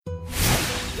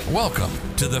Welcome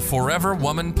to the Forever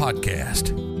Woman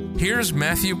Podcast. Here's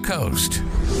Matthew Coast.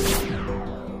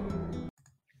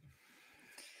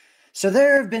 So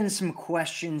there have been some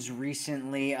questions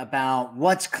recently about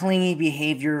what's clingy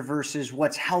behavior versus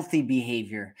what's healthy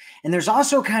behavior. And there's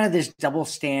also kind of this double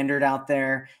standard out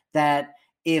there that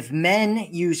if men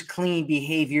use clingy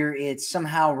behavior, it's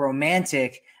somehow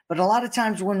romantic. But a lot of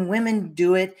times when women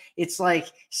do it, it's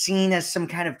like seen as some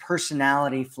kind of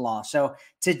personality flaw. So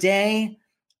today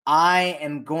I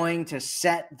am going to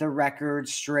set the record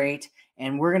straight,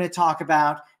 and we're going to talk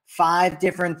about 5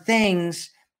 different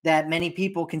things that many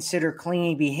people consider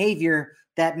clingy behavior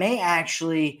that may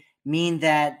actually mean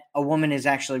that a woman is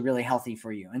actually really healthy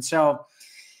for you. And so,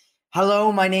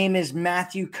 hello, my name is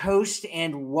Matthew Coast,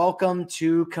 and welcome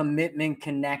to Commitment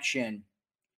Connection.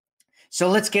 So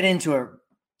let's get into it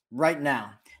right now.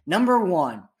 Number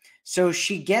 1, so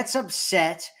she gets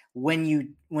upset when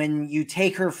you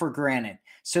take her for granted.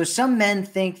 So some men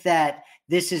think that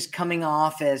this is coming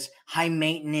off as high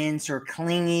maintenance or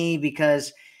clingy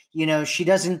because she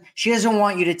doesn't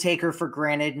want you to take her for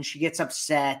granted, and she gets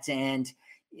upset and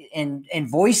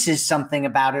voices something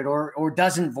about it or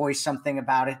doesn't voice something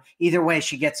about it. Either way,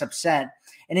 she gets upset.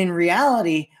 And in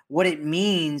reality, what it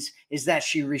means is that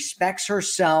she respects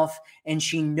herself and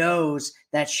she knows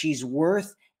that she's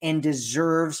worth and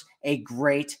deserves a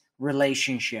great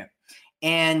relationship.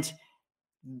 And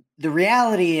the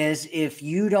reality is, if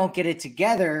you don't get it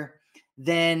together,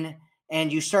 then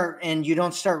and you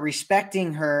don't start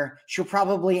respecting her, she'll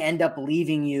probably end up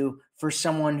leaving you for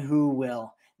someone who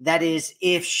will. That is,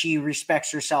 if she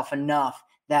respects herself enough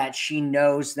that she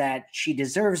knows that she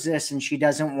deserves this and she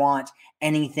doesn't want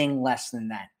anything less than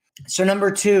that. So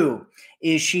number 2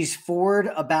 is she's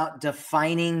forward about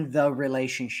defining the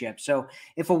relationship. So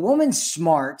if a woman's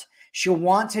smart, she'll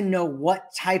want to know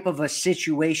what type of a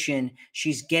situation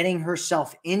she's getting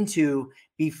herself into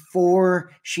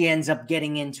before she ends up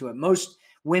getting into it. Most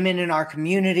women in our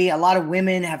community, a lot of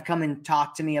women have come and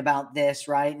talked to me about this,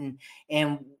 right?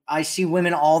 And I see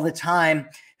women all the time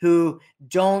who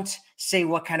don't say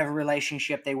what kind of a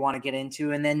relationship they want to get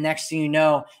into. And then next thing you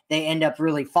know, they end up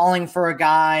really falling for a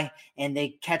guy and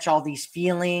they catch all these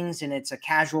feelings and it's a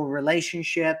casual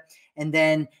relationship. And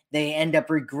then they end up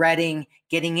regretting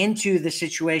getting into the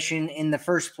situation in the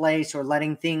first place or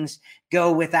letting things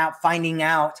go without finding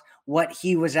out what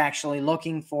he was actually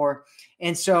looking for.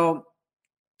 And so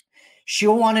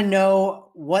she'll want to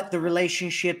know what the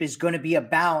relationship is going to be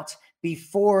about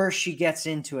before she gets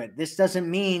into it. This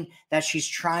doesn't mean that she's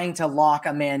trying to lock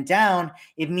a man down.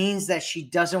 It means that she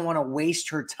doesn't want to waste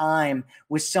her time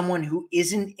with someone who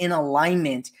isn't in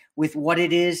alignment with what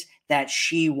it is that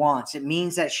she wants. It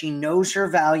means that she knows her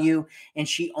value and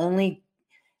she only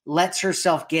lets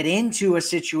herself get into a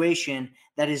situation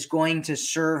that is going to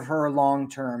serve her long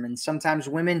term. And sometimes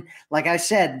women, like I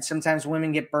said, sometimes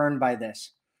women get burned by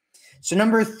this. So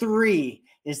number 3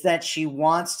 is that she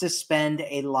wants to spend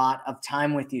a lot of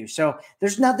time with you. So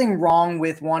there's nothing wrong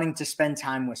with wanting to spend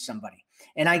time with somebody.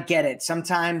 And I get it.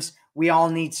 Sometimes we all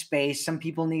need space. Some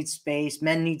people need space.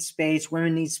 Men need space.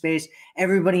 Women need space.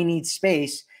 Everybody needs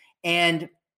space. And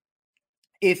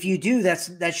if you do,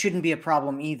 that shouldn't be a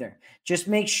problem either. Just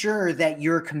make sure that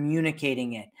you're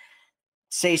communicating it.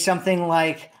 Say something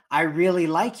like, I really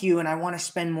like you and I want to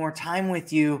spend more time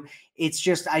with you. It's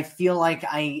just, I feel like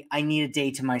I need a day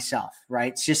to myself,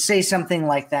 right? Just say something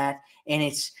like that. And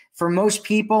it's, for most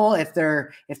people, if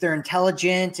they're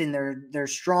intelligent and they're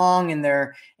strong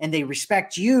and they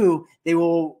respect you, they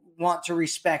will want to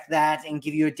respect that and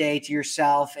give you a day to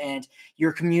yourself, and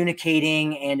you're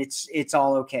communicating and it's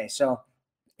all okay. So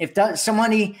if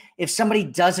somebody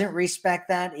doesn't respect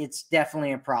that, it's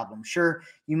definitely a problem. Sure,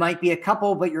 you might be a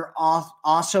couple, but you're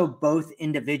also both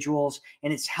individuals,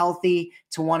 and it's healthy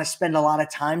to want to spend a lot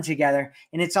of time together.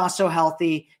 And it's also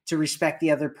healthy to respect the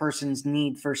other person's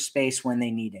need for space when they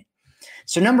need it.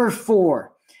 So number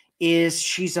 4 is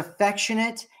she's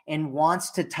affectionate and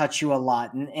wants to touch you a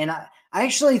lot. And I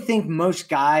actually think most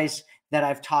guys that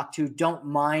I've talked to don't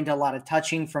mind a lot of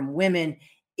touching from women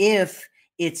if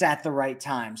it's at the right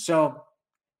time. So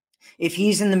if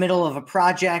he's in the middle of a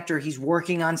project or he's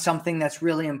working on something that's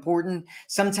really important,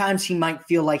 sometimes he might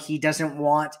feel like he doesn't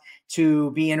want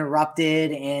to be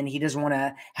interrupted and he doesn't want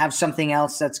to have something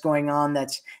else that's going on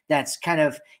that's kind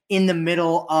of in the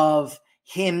middle of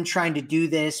him trying to do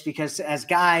this, because as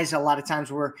guys, a lot of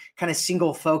times we're kind of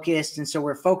single focused. And so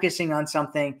we're focusing on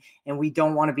something and we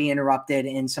don't want to be interrupted.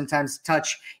 And sometimes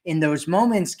touch in those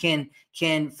moments can,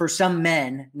 for some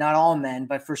men, not all men,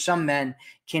 but for some men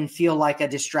can feel like a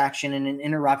distraction and an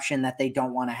interruption that they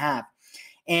don't want to have.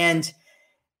 And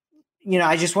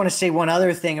I just want to say one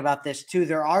other thing about this too.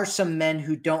 There are some men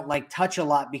who don't like touch a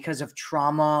lot because of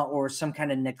trauma or some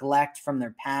kind of neglect from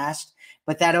their past,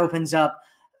 but that opens up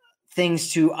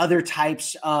things to other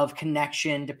types of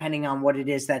connection, depending on what it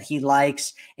is that he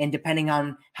likes and depending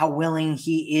on how willing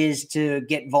he is to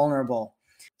get vulnerable.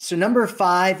 So number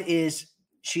 5 is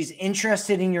she's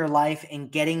interested in your life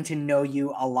and getting to know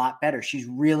you a lot better. She's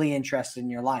really interested in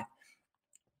your life.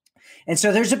 And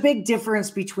so there's a big difference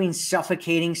between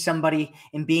suffocating somebody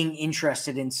and being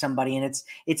interested in somebody. And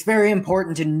it's very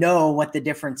important to know what the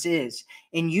difference is.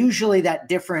 And usually that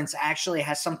difference actually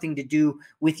has something to do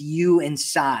with you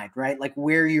inside, right? Like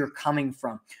where you're coming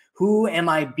from. Who am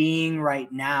I being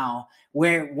right now?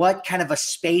 What kind of a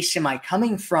space am I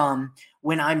coming from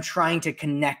when I'm trying to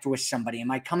connect with somebody?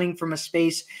 Am I coming from a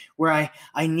space where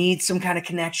I need some kind of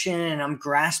connection and I'm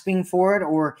grasping for it?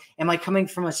 Or am I coming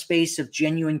from a space of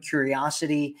genuine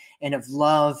curiosity and of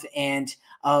love and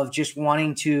of just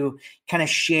wanting to kind of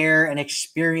share an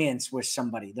experience with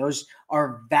somebody? Those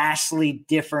are vastly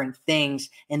different things,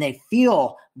 and they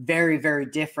feel very, very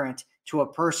different to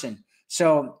a person.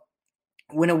 So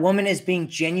when a woman is being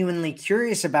genuinely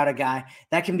curious about a guy,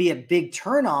 that can be a big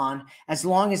turn on as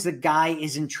long as the guy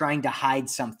isn't trying to hide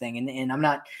something. And I'm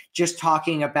not just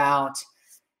talking about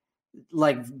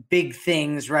like big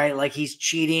things, right? Like he's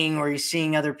cheating or he's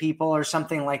seeing other people or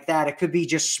something like that. It could be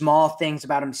just small things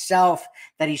about himself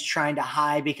that he's trying to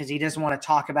hide because he doesn't want to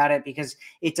talk about it because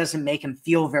it doesn't make him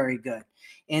feel very good.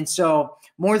 And so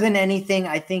more than anything,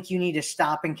 I think you need to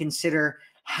stop and consider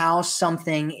how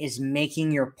something is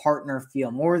making your partner feel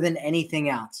more than anything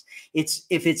else. If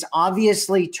it's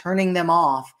obviously turning them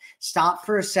off, stop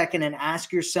for a second and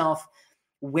ask yourself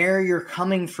where you're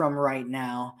coming from right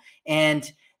now,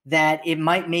 and that it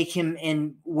might make him,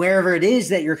 and wherever it is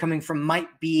that you're coming from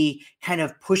might be kind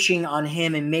of pushing on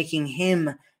him and making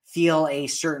him feel a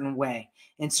certain way.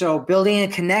 And so building a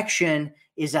connection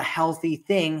is a healthy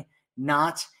thing,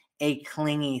 not a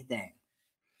clingy thing.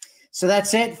 So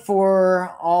that's it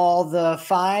for all the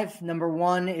 5. Number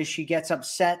 1 is she gets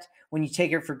upset when you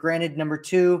take her for granted. Number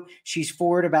 2, she's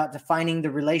forward about defining the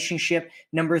relationship.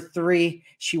 Number 3,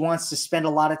 she wants to spend a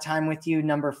lot of time with you.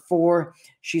 Number 4,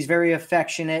 she's very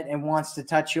affectionate and wants to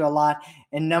touch you a lot.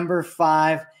 And number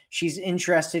 5, she's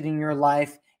interested in your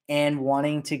life and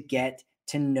wanting to get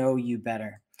to know you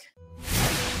better.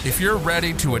 If you're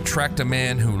ready to attract a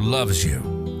man who loves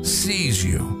you, sees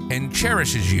you, and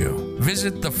cherishes you,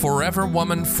 visit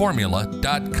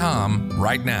theforeverwomanformula.com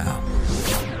right now.